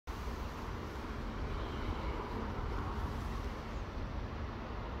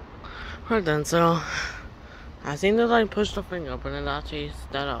Right then, so I think that I pushed the thing up and it actually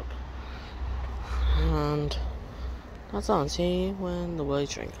stood up. And that's all. See when the Willie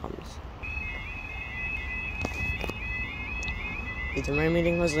train comes. The Dunmurry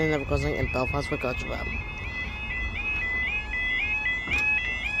meeting was never closing in Belfast for Gotcha.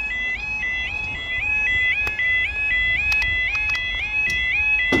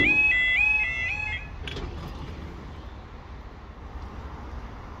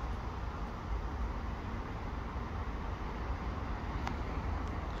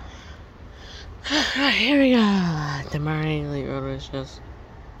 Right, here we go. The Dunmurry road is just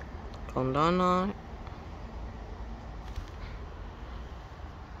going down now.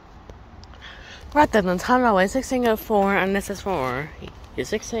 Right then, the time away 16:04, and this is for you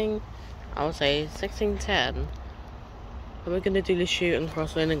 16. I would say 16:10. We're gonna do the shoot and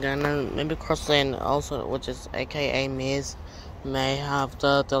cross lane again, and maybe cross lane also, which is AKA maze, may have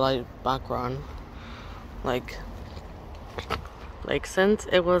the light background. Like since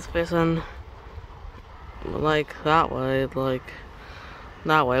it was facing like that way, it was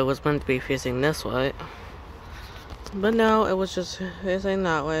meant to be facing this way. But no, it was just facing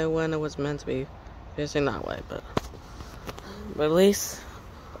that way when it was meant to be facing that way. But at least,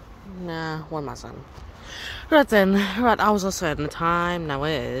 nah, what am I saying? Right then, right, I was also at the time, now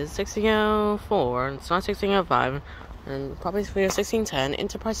it is 16:04, it's not 16:05, and probably for 16:10,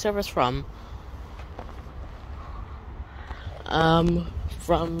 Enterprise service from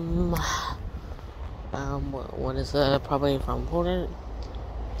what is it, probably from Porter,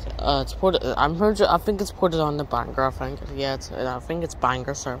 it's ported, I think it's ported on the Bangor, I think it's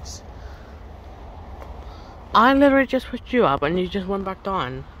Bangor service. I literally just pushed you up and you just went back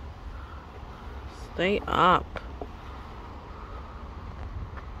down. Stay up.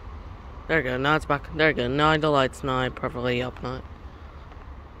 There we go, now it's back. There we go, now the light's now perfectly up now.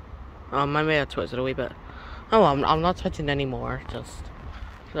 I may have twisted a wee bit. Oh, I'm not touching it anymore, just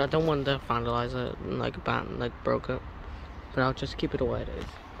I don't want to vandalize it and like broke it. But I'll just keep it the way it is.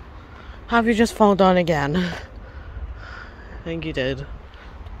 Have you just fallen down again? I think you did.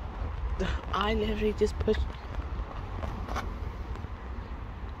 I literally just pushed.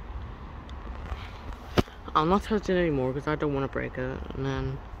 I'm not touching it anymore because I don't want to break it.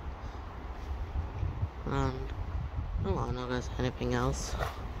 And oh, I don't know if there's anything else.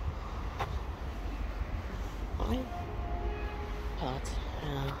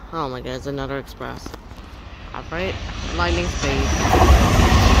 Yeah. Oh my god, it's another express. Alright, lightning speed.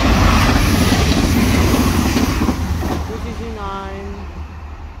 229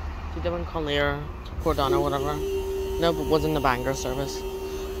 to Devon Collier to Pordon or whatever. No, but wasn't the Bangor service.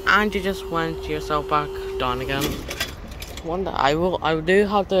 And you just went yourself back down again. One day I do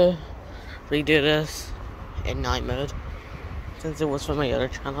have to redo this in night mode since it was from my other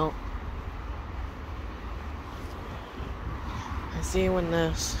channel. See you in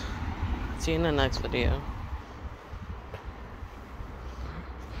the next video.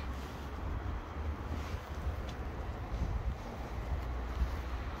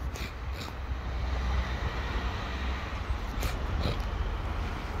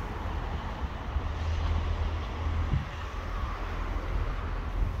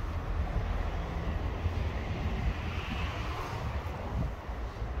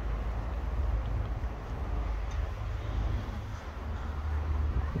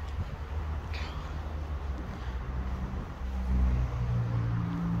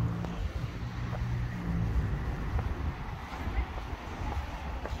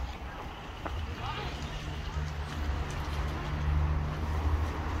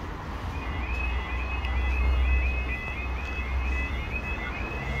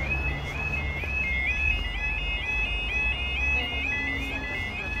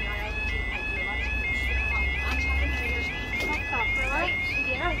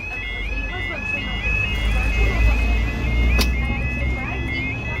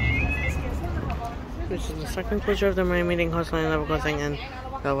 This is the second picture of the Dunmurry meeting host line level closing, and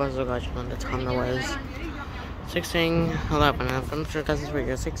that was the gotcha on the time that was 16:11, and I'm sure that's for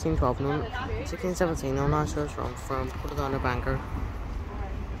you 16:12, no, 16:17, no, not sure it's wrong, from Portadown to Bangor.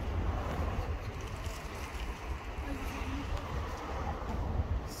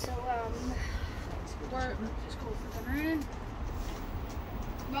 So, we're just going for dinner in.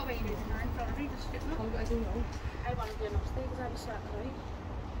 What way you do dinner in front of me? Just getting up? I don't know. I want to do an upstairs because I was sweating out.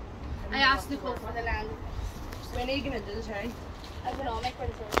 I asked Nicole for the land. When are you going to do the try? I've been on like for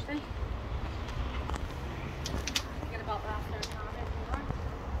the Thursday. Get about after a time more.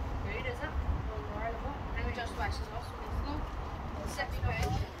 Good, is it? One more of what? I'm just washing off some of the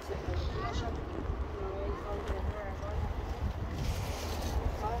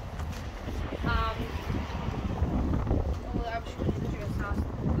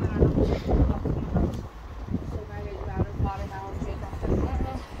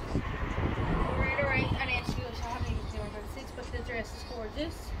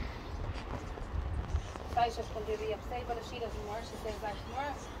do the upstate, but if she doesn't work, she stays back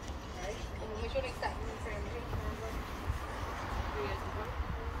tomorrow. Right. And we should accept them for everything.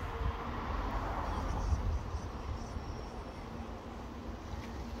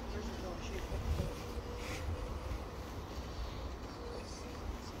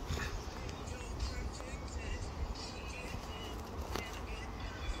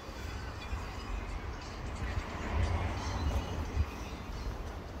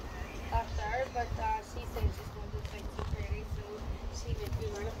 But she said she's going to do things so pretty, so she did do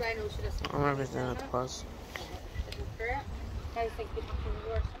run it, but I know she doesn't. I'm everything at the bus. I think we have to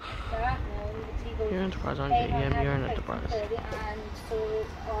work that. You're Enterprise, aren't you? Yeah, you're in Enterprise.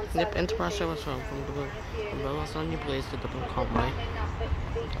 Yep, Enterprise service from Belfast on your place to Dublin Conway.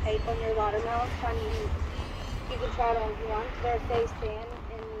 Tape on your watermelons, you can try it on if you want. They're phase 10 and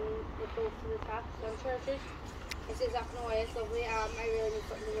it goes to the top, some churches. It says up and away, it's lovely. I really need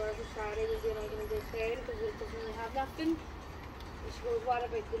something to wear for Saturday. We'll do like in a good trade because it doesn't really have nothing. She goes, what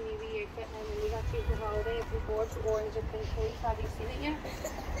about the new year fitting? And we got to for holiday if we bought orange or pink coats. Have you seen it yet?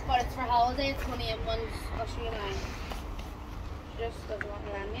 But it's for holiday, it's 28 ones. I'll show you now. She just doesn't want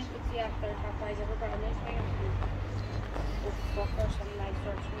to land me. It's the after top price ever got on this thing. We'll fuck her some nice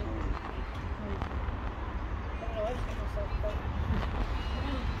shorts. I don't know, I just think it's so cool.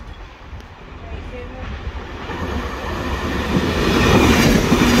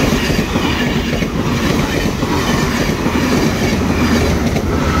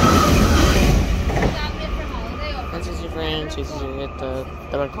 She's at the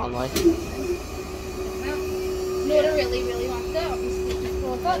Dublin Conway. No, I really, really want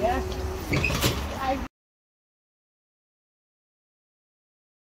that. Yeah.